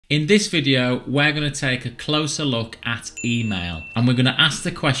In this video, we're going to take a closer look at email, and we're going to ask the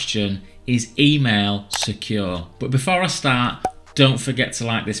question, is email secure? But before I start, don't forget to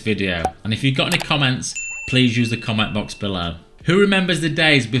like this video, and if you've got any comments, please use the comment box below. Who remembers the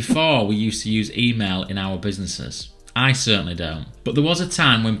days before we used to use email in our businesses? I certainly don't. But there was a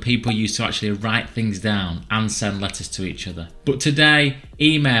time when people used to actually write things down and send letters to each other. But today,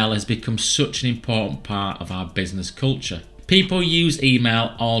 email has become such an important part of our business culture. People use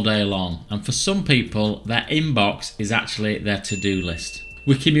email all day long, and for some people, their inbox is actually their to-do list.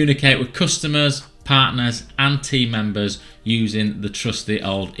 We communicate with customers, partners, and team members using the trusty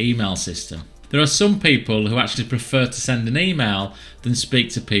old email system. There are some people who actually prefer to send an email than speak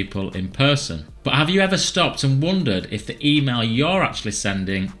to people in person. But have you ever stopped and wondered if the email you're actually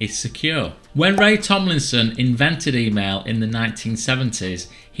sending is secure? When Ray Tomlinson invented email in the 1970s,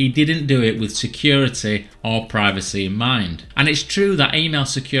 he didn't do it with security or privacy in mind. And it's true that email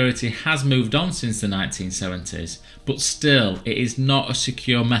security has moved on since the 1970s, but still it is not a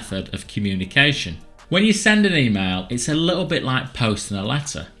secure method of communication. When you send an email, it's a little bit like posting a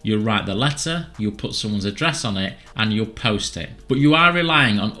letter. You'll write the letter, you'll put someone's address on it, and you'll post it. But you are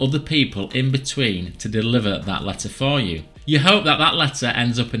relying on other people in between to deliver that letter for you. You hope that that letter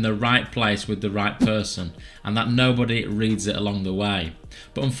ends up in the right place with the right person, and that nobody reads it along the way.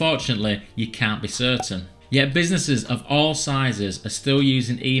 But unfortunately, you can't be certain. Yet businesses of all sizes are still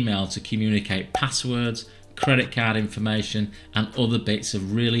using email to communicate passwords, credit card information, and other bits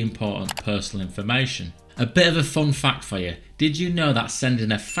of really important personal information. A bit of a fun fact for you. Did you know that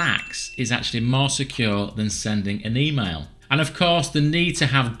sending a fax is actually more secure than sending an email? And of course, the need to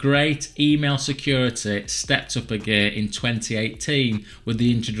have great email security stepped up a gear in 2018 with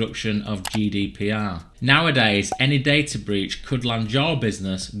the introduction of GDPR. Nowadays, any data breach could land your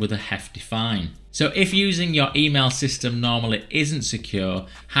business with a hefty fine. So if using your email system normally isn't secure,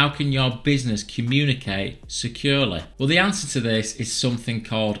 how can your business communicate securely? Well, the answer to this is something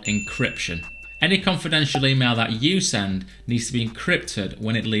called encryption. Any confidential email that you send needs to be encrypted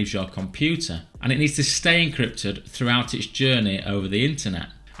when it leaves your computer, and it needs to stay encrypted throughout its journey over the internet.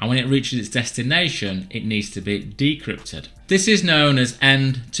 And when it reaches its destination, it needs to be decrypted. This is known as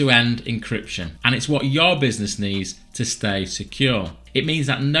end-to-end encryption, and it's what your business needs to stay secure. It means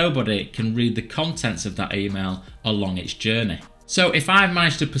that nobody can read the contents of that email along its journey. So if I've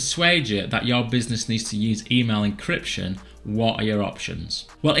managed to persuade you that your business needs to use email encryption, what are your options?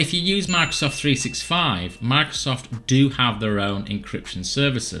 Well, if you use Microsoft 365, Microsoft do have their own encryption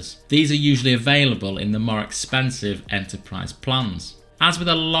services. These are usually available in the more expensive enterprise plans. As with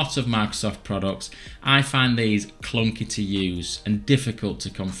a lot of Microsoft products, I find these clunky to use and difficult to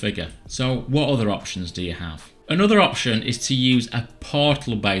configure. So what other options do you have? Another option is to use a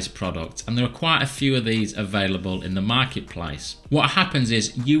portal-based product, and there are quite a few of these available in the marketplace. What happens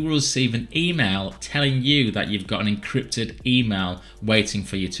is you will receive an email telling you that you've got an encrypted email waiting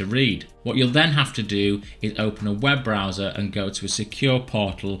for you to read. What you'll then have to do is open a web browser and go to a secure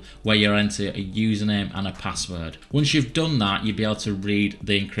portal where you'll enter a username and a password. Once you've done that, you'll be able to read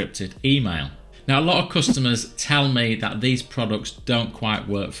the encrypted email. Now, a lot of customers tell me that these products don't quite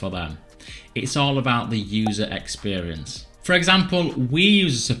work for them. It's all about the user experience. For example, we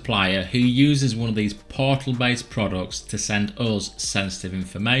use a supplier who uses one of these portal-based products to send us sensitive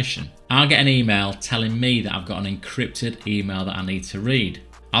information. I'll get an email telling me that I've got an encrypted email that I need to read.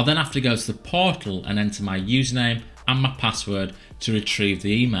 I'll then have to go to the portal and enter my username and my password to retrieve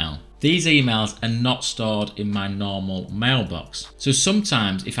the email. These emails are not stored in my normal mailbox. So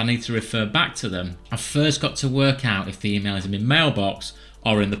sometimes if I need to refer back to them, I've first got to work out if the email is in my mailbox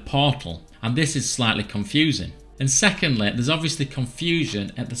or in the portal. And this is slightly confusing. And secondly, there's obviously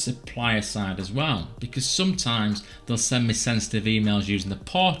confusion at the supplier side as well, because sometimes they'll send me sensitive emails using the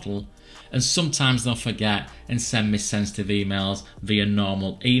portal, and sometimes they'll forget and send me sensitive emails via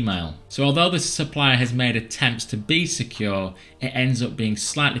normal email. So although the supplier has made attempts to be secure, it ends up being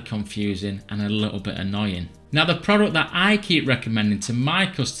slightly confusing and a little bit annoying. Now, the product that I keep recommending to my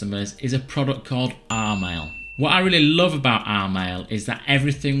customers is a product called Mail. What I really love about Mail is that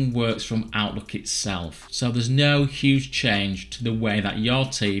everything works from Outlook itself, so there's no huge change to the way that your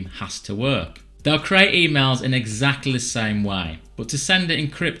team has to work. They'll create emails in exactly the same way, but to send it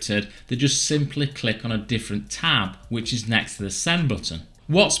encrypted, they just simply click on a different tab, which is next to the send button.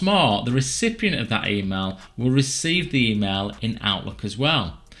 What's more, the recipient of that email will receive the email in Outlook as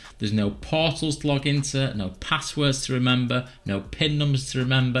well. There's no portals to log into, no passwords to remember, no PIN numbers to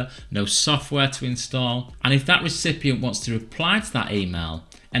remember, no software to install. And if that recipient wants to reply to that email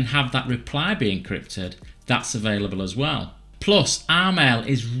and have that reply be encrypted, that's available as well. Plus, our mail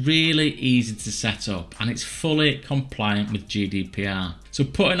is really easy to set up and it's fully compliant with GDPR. So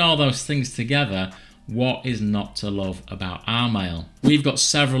putting all those things together, what is not to love about our mail? We've got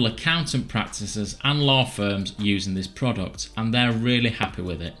several accountant practices and law firms using this product and they're really happy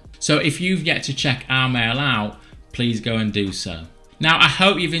with it. So if you've yet to check our mail out, please go and do so. Now, I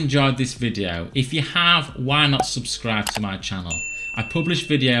hope you've enjoyed this video. If you have, why not subscribe to my channel? I publish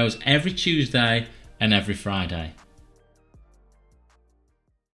videos every Tuesday and every Friday.